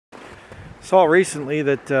Saw recently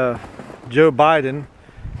that Joe Biden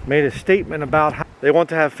made a statement about how they want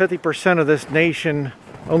to have 50% of this nation,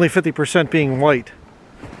 only 50% being white,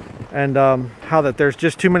 and how that there's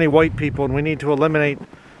just too many white people and we need to eliminate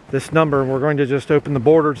this number, and we're going to just open the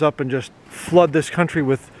borders up and just flood this country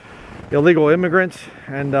with illegal immigrants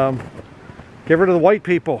and get rid of the white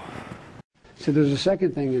people. So there's a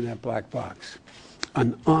second thing in that black box: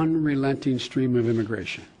 an unrelenting stream of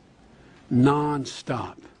immigration,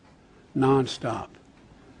 non-stop.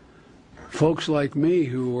 Folks like me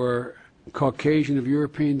who were Caucasian of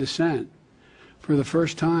European descent, for the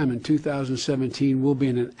first time in 2017, will be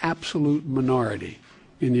in an absolute minority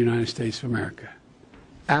in the United States of America.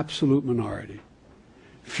 Absolute minority.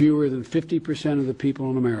 Fewer than 50% of the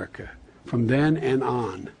people in America from then and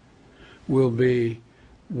on will be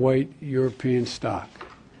white European stock.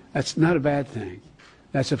 That's not a bad thing.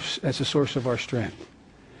 That's a source of our strength.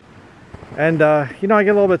 And you know, I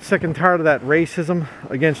get a little bit sick and tired of that racism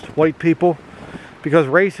against white people, because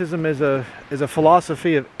racism is a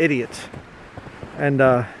philosophy of idiots, and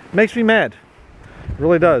it makes me mad. It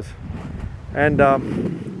really does. And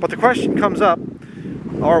but the question comes up: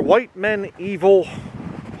 are white men evil,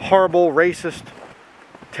 horrible, racist,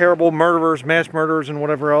 terrible murderers, mass murderers, and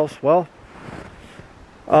whatever else? Well,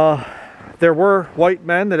 there were white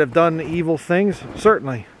men that have done evil things,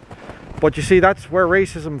 certainly. But you see, that's where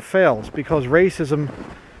racism fails, because racism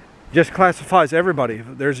just classifies everybody.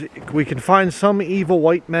 We can find some evil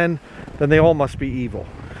white men, then they all must be evil.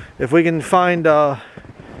 If we can find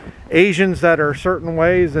Asians that are certain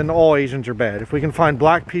ways, then all Asians are bad. If we can find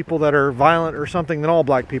black people that are violent or something, then all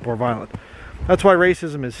black people are violent. That's why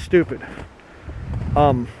racism is stupid.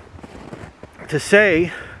 To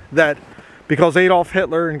say that because Adolf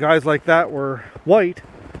Hitler and guys like that were white,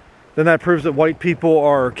 then that proves that white people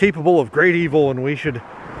are capable of great evil, and we should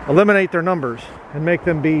eliminate their numbers and make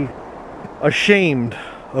them be ashamed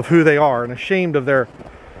of who they are and ashamed of their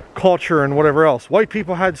culture and whatever else. White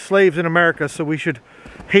people had slaves in America, so we should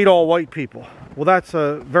hate all white people. Well, that's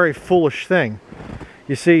a very foolish thing.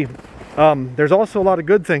 You see, there's also a lot of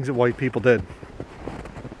good things that white people did,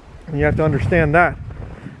 and you have to understand that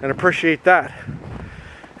and appreciate that.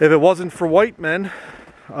 If it wasn't for white men,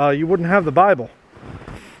 you wouldn't have the Bible.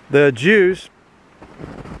 The Jews,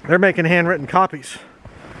 they're making handwritten copies.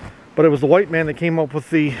 But it was the white man that came up with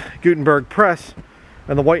the Gutenberg press,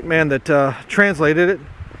 and the white man that translated it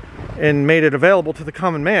and made it available to the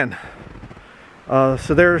common man.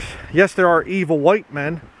 So yes, there are evil white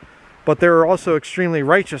men, but there are also extremely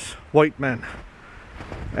righteous white men.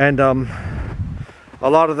 And a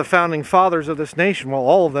lot of the founding fathers of this nation, well,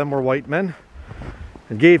 all of them were white men,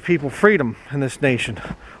 and gave people freedom in this nation.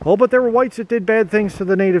 Oh, but there were whites that did bad things to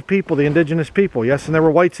the native people, the indigenous people. Yes, and there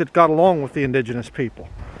were whites that got along with the indigenous people.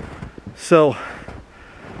 So,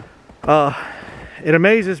 it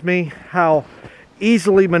amazes me how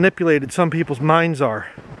easily manipulated some people's minds are.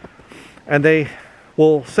 And they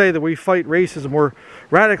will say that we fight racism. We're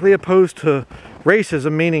radically opposed to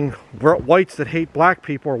racism, meaning whites that hate black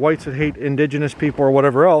people or whites that hate indigenous people or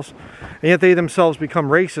whatever else. And yet they themselves become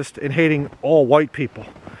racist in hating all white people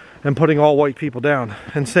and putting all white people down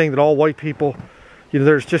and saying that all white people, you know,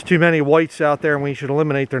 there's just too many whites out there and we should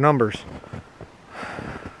eliminate their numbers.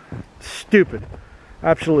 Stupid.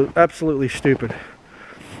 Absolutely stupid.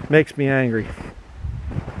 Makes me angry.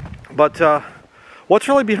 But what's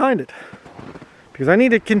really behind it? Because I need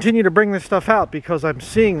to continue to bring this stuff out, because I'm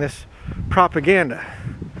seeing this propaganda.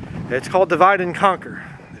 It's called divide and conquer.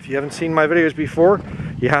 If you haven't seen my videos before,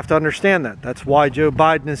 you have to understand that. That's why Joe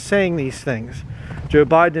Biden is saying these things. Joe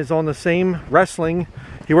Biden is on the same wrestling,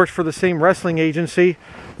 he works for the same wrestling agency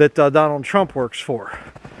that Donald Trump works for.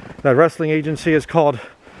 That wrestling agency is called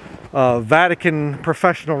Vatican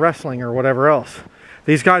Professional Wrestling or whatever else.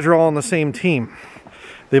 These guys are all on the same team.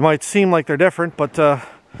 They might seem like they're different, but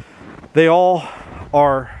they all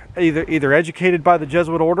are either educated by the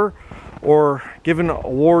Jesuit order or given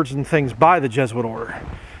awards and things by the Jesuit order.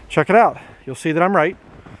 Check it out. You'll see that I'm right.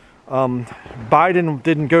 Biden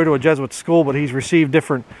didn't go to a Jesuit school, but he's received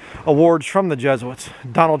different awards from the Jesuits.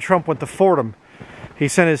 Donald Trump went to Fordham. He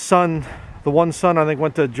sent his son, the one son I think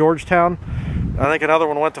went to Georgetown. I think another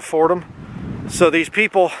one went to Fordham. So these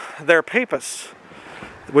people, they're papists,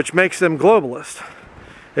 which makes them globalists.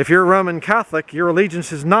 If you're Roman Catholic, your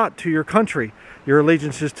allegiance is not to your country. Your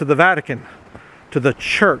allegiance is to the Vatican, to the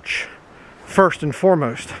church, first and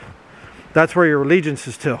foremost. That's where your allegiance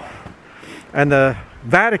is to. And the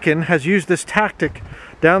Vatican has used this tactic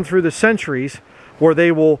down through the centuries, where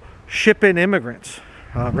they will ship in immigrants.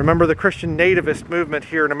 Remember the Christian nativist movement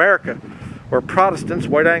here in America, where Protestants,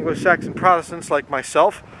 White Anglo-Saxon Protestants like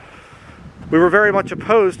myself, we were very much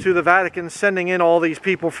opposed to the Vatican sending in all these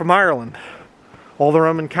people from Ireland, all the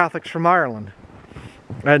Roman Catholics from Ireland,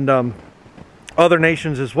 and other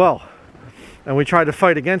nations as well. And we tried to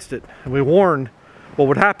fight against it, and we warned what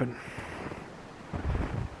would happen.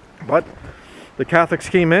 But the Catholics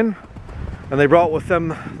came in, and they brought with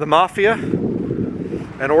them the mafia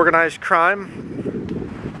and organized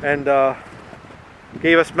crime, and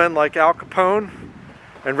gave us men like Al Capone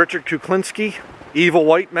and Richard Kuklinski, evil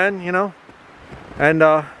white men, you know. And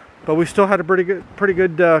but we still had a pretty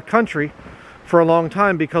good country for a long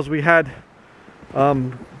time, because we had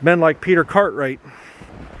men like Peter Cartwright,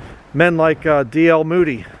 men like D.L.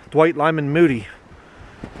 Moody, Dwight Lyman Moody,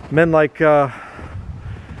 men like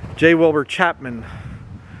J. Wilbur Chapman,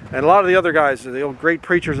 and a lot of the other guys, the old great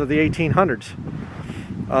preachers of the 1800s.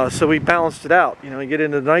 So we balanced it out. You know, you get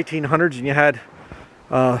into the 1900s and you had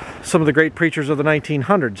some of the great preachers of the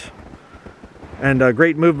 1900s, and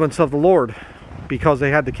great movements of the Lord, because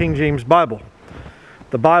they had the King James Bible,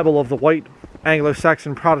 the Bible of the White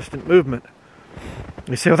Anglo-Saxon Protestant movement.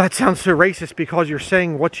 You say, well, that sounds so racist because you're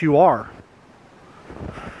saying what you are.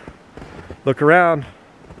 Look around.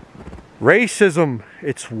 Racism,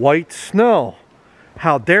 it's white snow.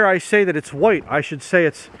 How dare I say that it's white? I should say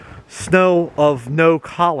it's snow of no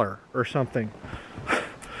color or something.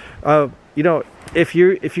 You know, if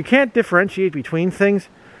you can't differentiate between things,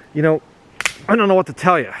 you know, I don't know what to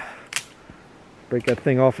tell you. Break that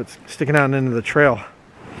thing off, it's sticking out into the trail.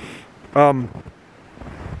 But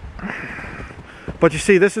you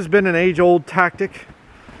see, this has been an age-old tactic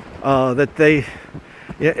that they,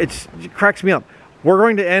 yeah, it cracks me up. We're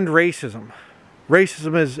going to end racism.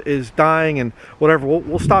 Racism is dying and whatever.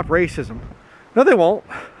 We'll stop racism. No, they won't.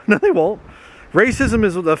 No, they won't. Racism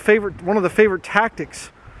is one of the favorite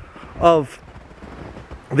tactics of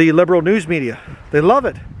the liberal news media. They love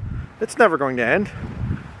it. It's never going to end.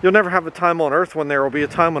 You'll never have a time on earth when there will be a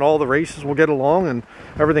time when all the races will get along and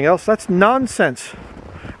everything else. That's nonsense.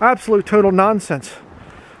 Absolute total nonsense.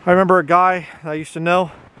 I remember a guy I used to know.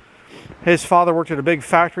 His father worked at a big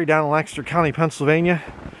factory down in Lancaster County, Pennsylvania,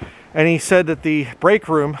 and he said that the break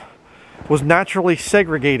room was naturally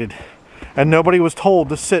segregated and nobody was told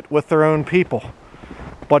to sit with their own people.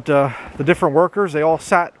 But the different workers, they all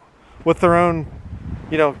sat with their own,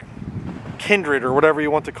 you know, kindred or whatever you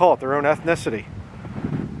want to call it, their own ethnicity.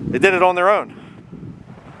 They did it on their own.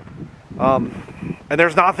 And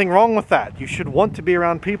there's nothing wrong with that. You should want to be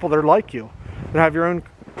around people that are like you, that have your own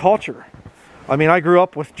culture. I mean, I grew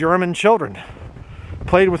up with German children,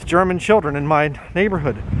 played with German children in my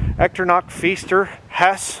neighborhood. Echternach, Feaster,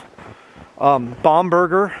 Hess,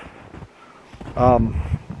 Baumberger. Oh,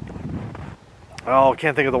 I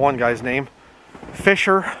can't think of the one guy's name.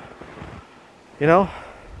 Fisher. You know,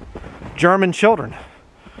 German children.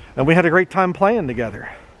 And we had a great time playing together.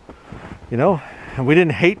 You know, and we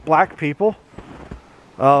didn't hate black people.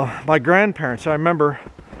 My grandparents, I remember,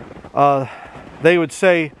 they would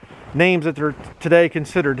say names that are today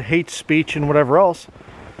considered hate speech and whatever else,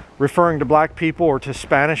 referring to black people or to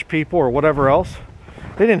Spanish people or whatever else.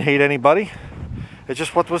 They didn't hate anybody. It's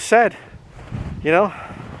just what was said, you know.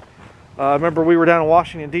 I remember we were down in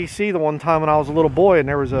Washington, D.C. the one time when I was a little boy, and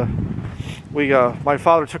there was my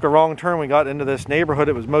father took a wrong turn. We got into this neighborhood.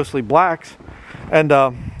 It was mostly blacks, and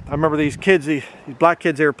I remember these kids, these black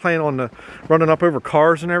kids, they were playing on running up over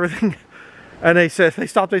cars and everything. And they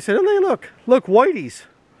stopped, they said, hey, look, whiteys.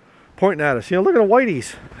 Pointing at us, you know, look at the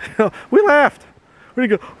whiteys. We laughed. We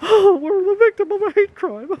go, oh, we're the victim of a hate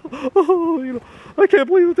crime. Oh, you know, I can't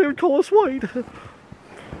believe that they would call us white.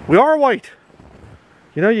 We are white.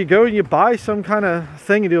 You know, you go and you buy some kind of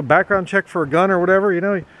thing, you do a background check for a gun or whatever, you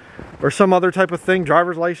know, or some other type of thing,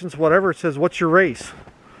 driver's license, whatever. It says, what's your race?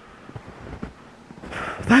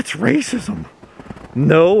 That's racism.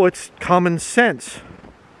 No, it's common sense.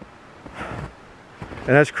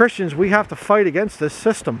 And as Christians, we have to fight against this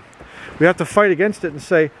system. We have to fight against it and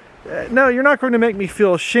say, no, you're not going to make me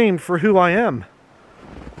feel ashamed for who I am.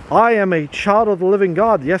 I am a child of the living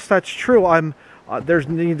God. Yes, that's true. There's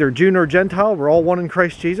neither Jew nor Gentile. We're all one in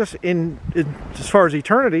Christ Jesus as far as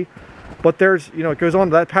eternity. But there's, you know, it goes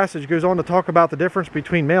on, that passage goes on to talk about the difference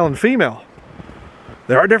between male and female.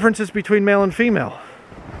 There are differences between male and female.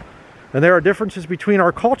 And there are differences between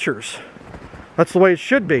our cultures. That's the way it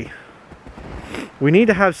should be. We need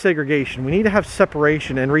to have segregation. We need to have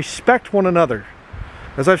separation and respect one another.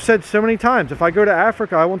 As I've said so many times, if I go to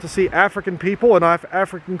Africa, I want to see African people and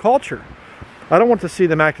African culture. I don't want to see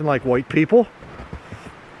them acting like white people.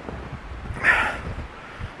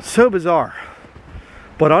 So bizarre.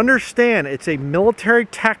 But understand, it's a military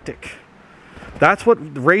tactic. That's what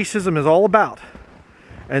racism is all about.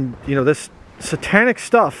 And, you know, this satanic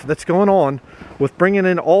stuff that's going on with bringing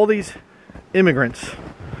in all these immigrants.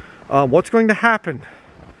 What's going to happen?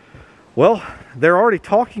 Well, they're already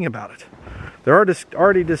talking about it. They're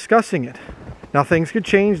already discussing it. Now, things could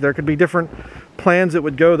change. There could be different plans that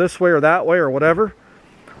would go this way or that way or whatever.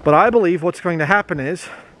 But I believe what's going to happen is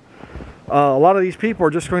a lot of these people are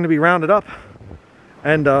just going to be rounded up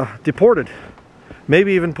and deported.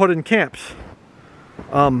 Maybe even put in camps.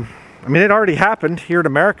 I mean, it already happened here in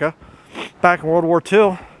America. Back in World War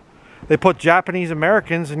II, they put Japanese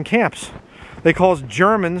Americans in camps. They caused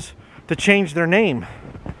Germans to change their name.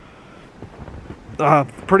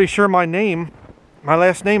 Pretty sure my real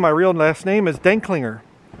last name is Denklinger.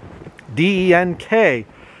 D-E-N-K-L-I-N-G-E-R.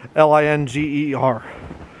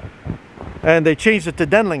 And they changed it to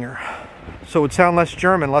Denlinger, so it would sound less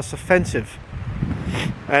German, less offensive.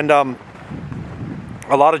 And a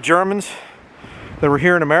lot of Germans that were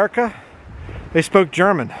here in America, they spoke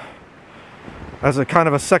German as a kind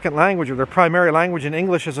of a second language, or their primary language, in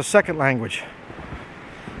English as a second language.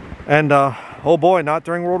 And oh boy, not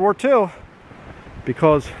during World War II,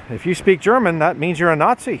 because if you speak German, that means you're a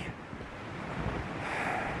Nazi.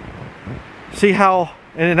 See how,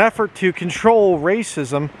 in an effort to control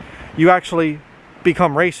racism, you actually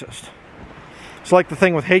become racist. It's like the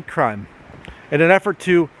thing with hate crime. In an effort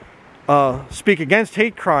to speak against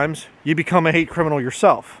hate crimes, you become a hate criminal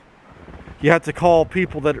yourself. You have to call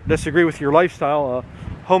people that disagree with your lifestyle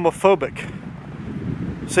homophobic,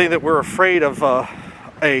 saying that we're afraid of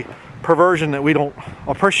a perversion that we don't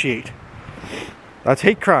appreciate. That's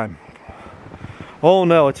hate crime. Oh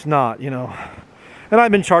no, it's not, you know. And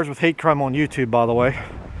I've been charged with hate crime on YouTube, by the way,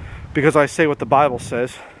 because I say what the Bible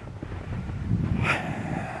says.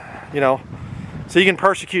 You know, so you can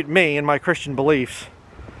persecute me and my Christian beliefs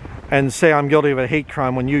and say I'm guilty of a hate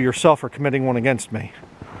crime when you yourself are committing one against me.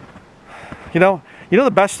 You know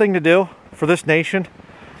the best thing to do for this nation?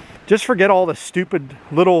 Just forget all the stupid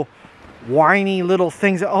little whiny little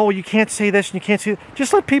things that, oh, you can't say this and you can't say that.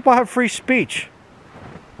 Just let people have free speech.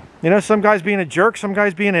 You know, some guy's being a jerk, some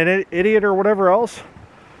guy's being an idiot or whatever else,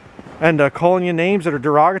 and calling you names that are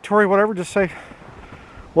derogatory, whatever, just say,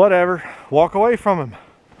 whatever, walk away from him.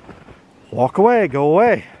 Walk away, go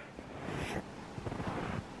away.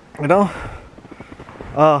 You know,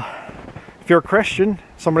 if you're a Christian,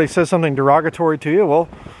 somebody says something derogatory to you, well,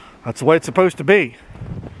 that's the way it's supposed to be.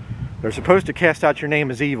 They're supposed to cast out your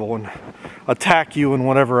name as evil and attack you and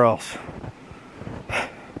whatever else.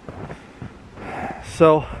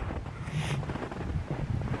 So,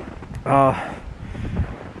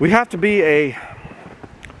 we have to be a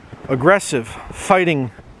aggressive,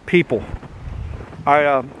 fighting people.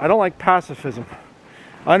 I don't like pacifism.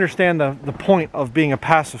 I understand the point of being a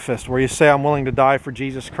pacifist, where you say I'm willing to die for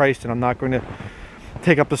Jesus Christ and I'm not going to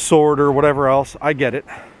take up the sword or whatever else. I get it.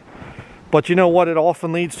 But you know what? It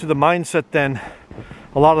often leads to the mindset then.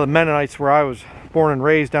 A lot of the Mennonites where I was born and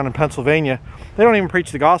raised down in Pennsylvania, they don't even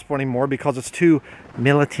preach the gospel anymore because it's too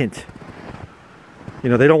militant. You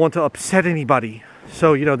know, they don't want to upset anybody.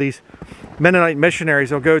 So, you know, these Mennonite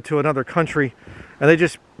missionaries will go to another country and they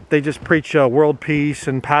just preach world peace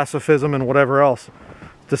and pacifism and whatever else.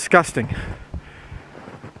 Disgusting.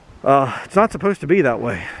 It's not supposed to be that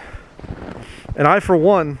way. And I, for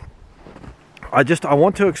one, I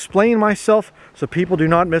want to explain myself so people do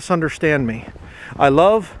not misunderstand me. I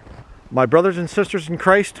love my brothers and sisters in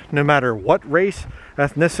Christ, no matter what race,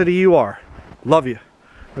 ethnicity you are. Love you.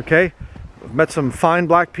 Okay? I've met some fine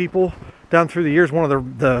black people down through the years. One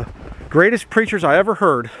of the greatest preachers I ever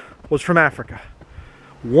heard was from Africa.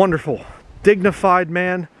 Wonderful, dignified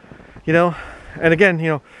man, you know. And again, you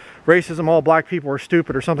know, racism, all black people are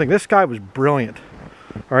stupid or something. This guy was brilliant.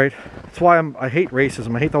 All right? That's why I hate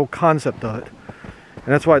racism. I hate the whole concept of it.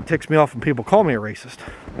 And that's why it ticks me off when people call me a racist.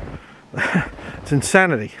 It's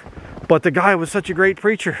insanity. But the guy was such a great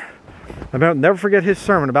preacher. I'll never forget his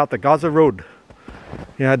sermon about the Gaza Road.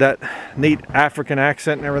 He had that neat African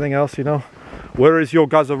accent and everything else, you know. Where is your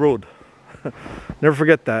Gaza Road? Never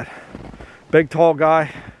forget that. Big, tall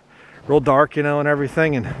guy, real dark, you know, and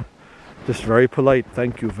everything, and just very polite.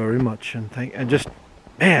 Thank you very much, and just,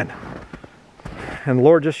 man. And the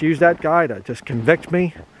Lord just used that guy to just convict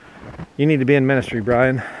me. You need to be in ministry,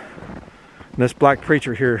 Brian. And this black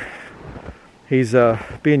preacher here, he's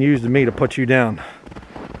being used to me to put you down,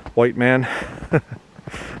 white man.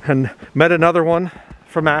 And met another one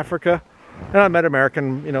from Africa, and I met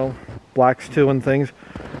American, you know, blacks too and things,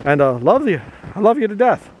 and love you. I love you to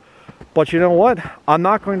death. But you know what? I'm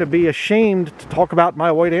not going to be ashamed to talk about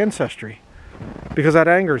my white ancestry, because that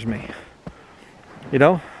angers me. You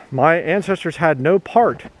know, my ancestors had no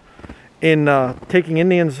part in taking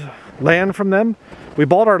Indians' land from them. We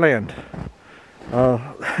bought our land.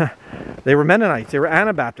 They were Mennonites. They were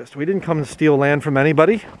Anabaptists. We didn't come and steal land from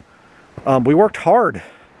anybody. We worked hard.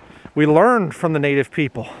 We learned from the native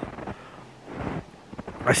people.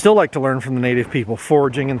 I still like to learn from the native people,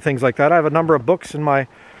 foraging and things like that. I have a number of books in my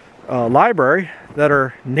library that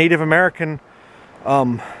are Native American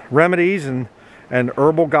remedies and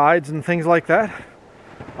herbal guides and things like that.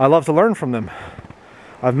 I love to learn from them.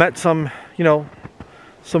 I've met some, you know,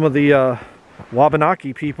 some of the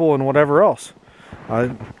Wabanaki people and whatever else. I,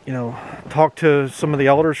 you know, talked to some of the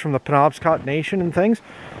elders from the Penobscot Nation and things.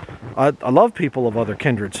 I love people of other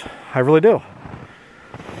kindreds. I really do.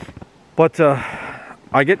 But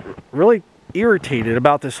I get really irritated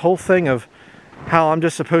about this whole thing of how I'm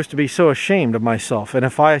just supposed to be so ashamed of myself. And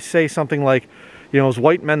if I say something like, you know, those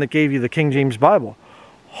white men that gave you the King James Bible,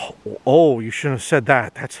 oh, you shouldn't have said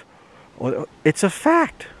that. It's a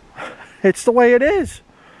fact. It's the way it is.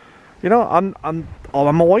 You know, I'm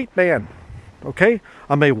a white man. Okay?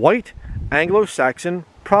 I'm a white Anglo-Saxon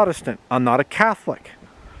Protestant. I'm not a Catholic.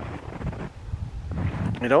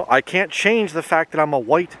 You know, I can't change the fact that I'm a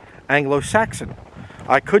white Anglo-Saxon.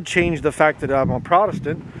 I could change the fact that I'm a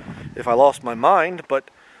Protestant if I lost my mind,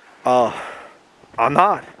 but I'm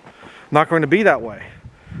not. I'm not going to be that way.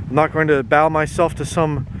 I'm not going to bow myself to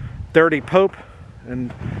some dirty pope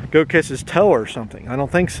and go kiss his toe or something. I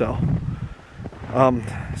don't think so.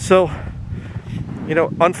 So, you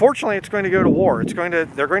know, unfortunately, it's going to go to war.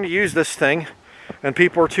 They're going to use this thing, and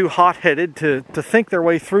people are too hot-headed to think their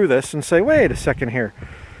way through this and say, wait a second here.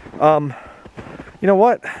 You know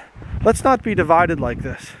what? Let's not be divided like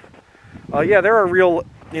this. Yeah, there are real,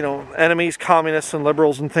 you know, enemies, communists and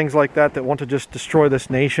liberals and things like that that want to just destroy this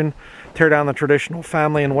nation, tear down the traditional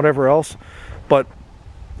family and whatever else. But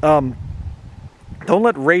don't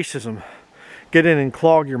let racism get in and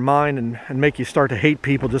clog your mind and make you start to hate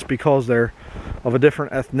people just because they're of a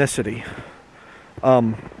different ethnicity.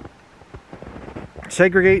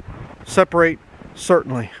 Segregate, separate,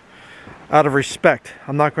 certainly, out of respect.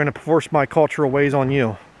 I'm not going to force my cultural ways on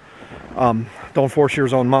you. Don't force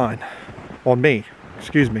yours on me,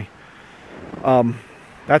 excuse me.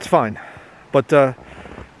 That's fine, but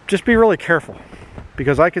just be really careful,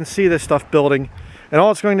 because I can see this stuff building, and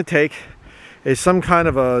all it's going to take is some kind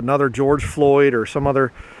of another George Floyd or some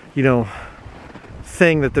other, you know,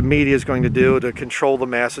 thing that the media is going to do to control the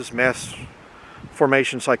masses, mass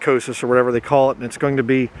formation psychosis or whatever they call it, and it's going to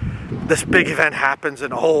be this big event happens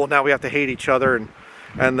and oh, now we have to hate each other,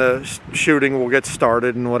 and the shooting will get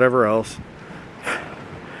started and whatever else.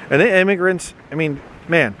 And the immigrants, I mean,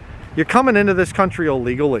 man, you're coming into this country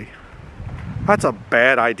illegally. That's a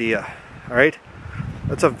bad idea, all right?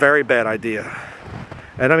 That's a very bad idea.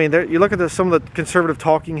 And I mean, you look at some of the conservative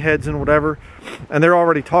talking heads and whatever, and they're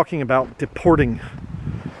already talking about deporting.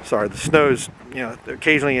 Sorry, the snow's, you know,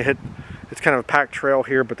 occasionally you hit, it's kind of a packed trail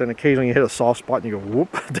here, but then occasionally you hit a soft spot and you go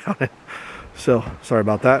whoop down it. So, sorry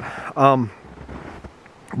about that.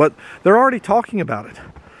 But they're already talking about it.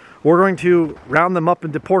 We're going to round them up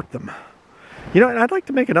and deport them. You know, and I'd like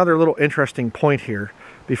to make another little interesting point here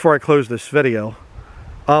before I close this video.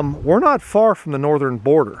 We're not far from the northern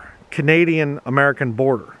border, Canadian-American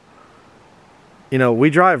border. You know, we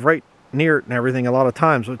drive right near it and everything a lot of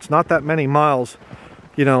times, so it's not that many miles,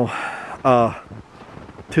 you know,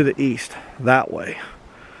 to the east that way.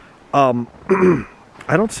 I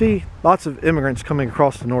don't see lots of immigrants coming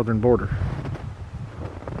across the northern border.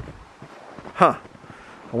 Huh.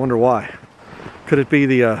 I wonder why. Could it be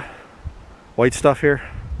the white stuff here?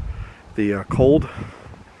 The cold?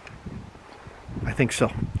 I think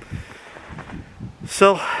so.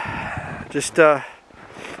 So, just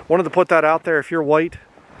wanted to put that out there. If you're white,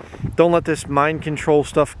 don't let this mind control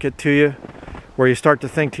stuff get to you, where you start to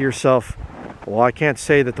think to yourself, well, I can't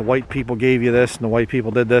say that the white people gave you this and the white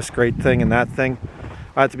people did this great thing and that thing.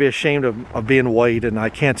 I have to be ashamed of being white, and I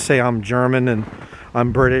can't say I'm German and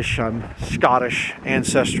I'm British, I'm Scottish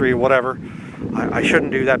ancestry, whatever. I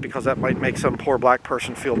shouldn't do that because that might make some poor black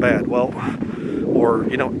person feel bad. Well, or,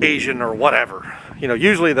 you know, Asian or whatever. You know,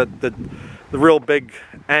 usually the real big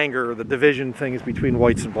anger, the division thing is between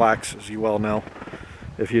whites and blacks, as you well know,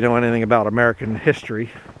 if you know anything about American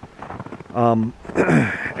history. And,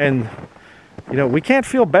 you know, we can't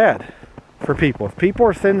feel bad for people. If people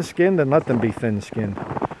are thin-skinned, then let them be thin-skinned. There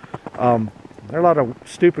are a lot of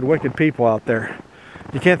stupid, wicked people out there.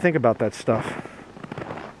 You can't think about that stuff.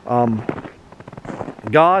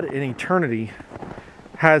 God in eternity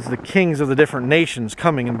has the kings of the different nations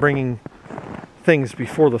coming and bringing things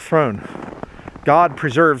before the throne. God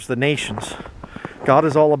preserves the nations. God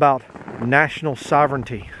is all about national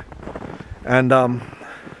sovereignty. And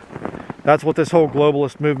that's what this whole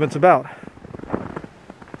globalist movement's about.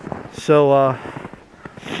 So,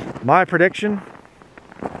 My prediction,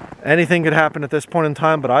 anything could happen at this point in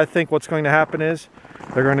time, but I think what's going to happen is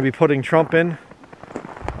they're going to be putting Trump in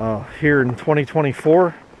here in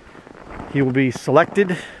 2024. He will be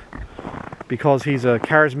selected because he's a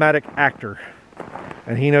charismatic actor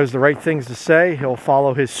and he knows the right things to say. He'll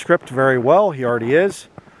follow his script very well. He already is.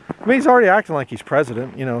 I mean, he's already acting like he's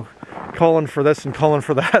president, you know, calling for this and calling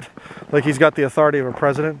for that, like he's got the authority of a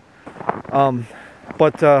president.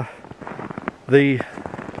 But the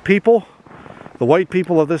people, the white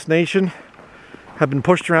people of this nation, have been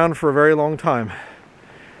pushed around for a very long time,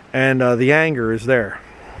 and the anger is there,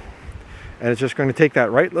 and it's just going to take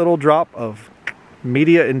that right little drop of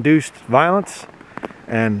media-induced violence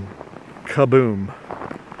and kaboom.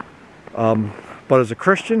 But as a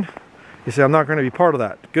Christian, you say, I'm not going to be part of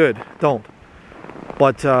that. Good, don't.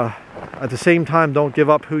 But at the same time, don't give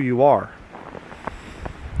up who you are.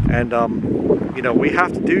 And you know, we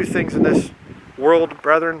have to do things in this world,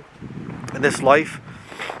 brethren, in this life.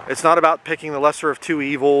 It's not about picking the lesser of two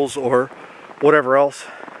evils or whatever else.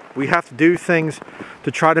 We have to do things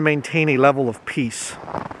to try to maintain a level of peace,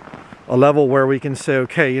 a level where we can say,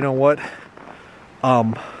 okay, you know what,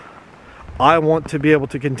 I want to be able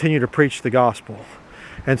to continue to preach the gospel,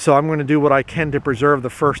 and so I'm going to do what I can to preserve the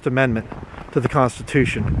First Amendment to the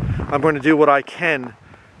Constitution. I'm going to do what I can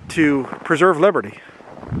to preserve liberty,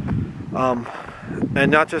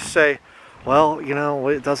 and not just say, well, you know,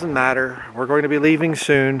 it doesn't matter, we're going to be leaving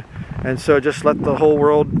soon, and so just let the whole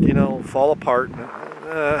world, you know, fall apart.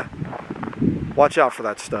 Watch out for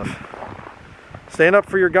that stuff. Stand up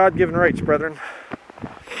for your God-given rights, brethren,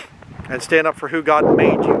 and stand up for who God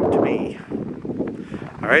made you to be.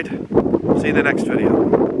 All right? See you in the next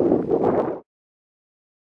video.